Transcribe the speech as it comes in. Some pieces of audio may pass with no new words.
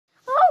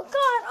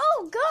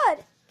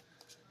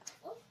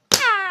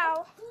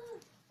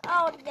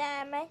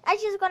I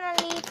just gonna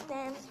leave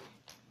them.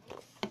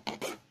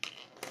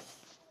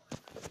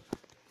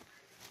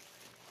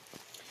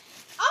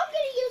 I'm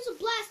gonna use a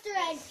blaster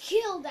and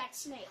kill that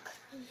snake.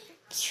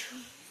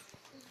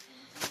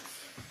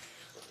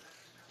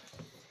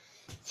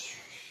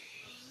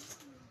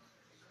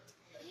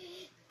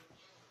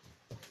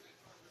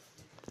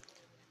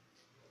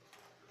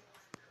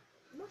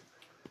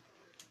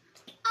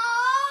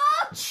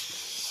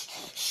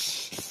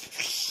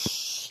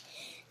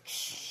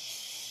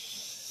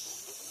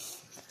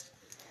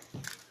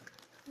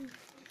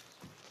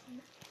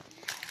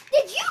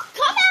 Did you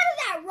come out of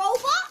that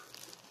robot?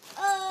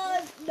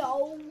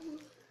 No.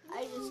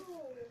 I just...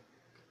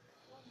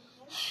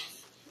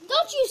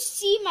 Don't you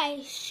see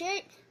my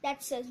shirt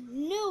that says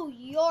New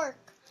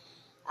York?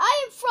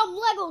 I am from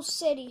Lego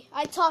City.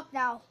 I talk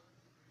now.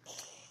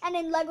 And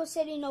in Lego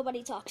City,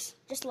 nobody talks.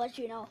 Just to let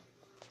you know.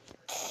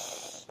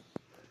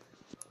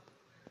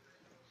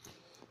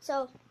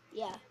 So,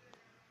 yeah.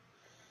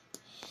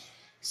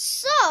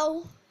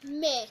 So,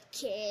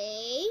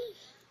 Mickey,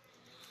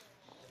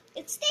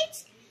 it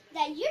states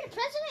that you're the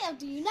president of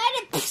the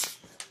United...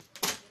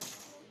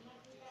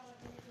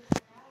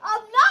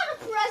 I'm not a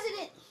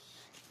president.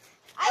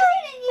 I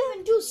didn't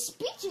even do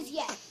speeches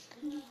yet.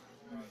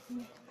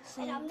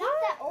 And I'm not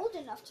that old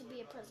enough to be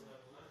a president.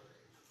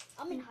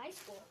 I'm in high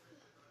school.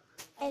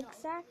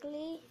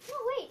 Exactly. No,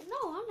 wait.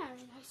 No, I'm not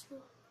in high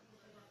school.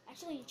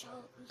 Actually, in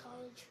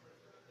college.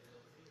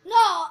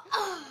 No,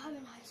 I'm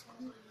in high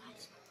school.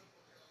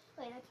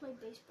 Wait, I play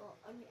baseball.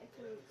 I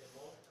play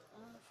football.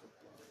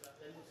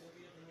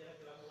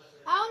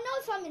 I don't know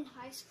if I'm in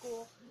high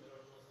school.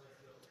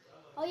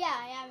 Oh, yeah,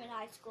 I am in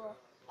high school.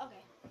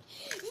 Okay.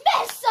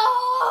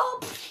 Missile!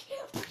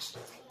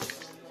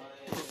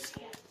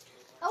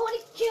 I want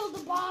to kill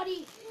the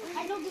body.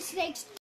 I know the snakes.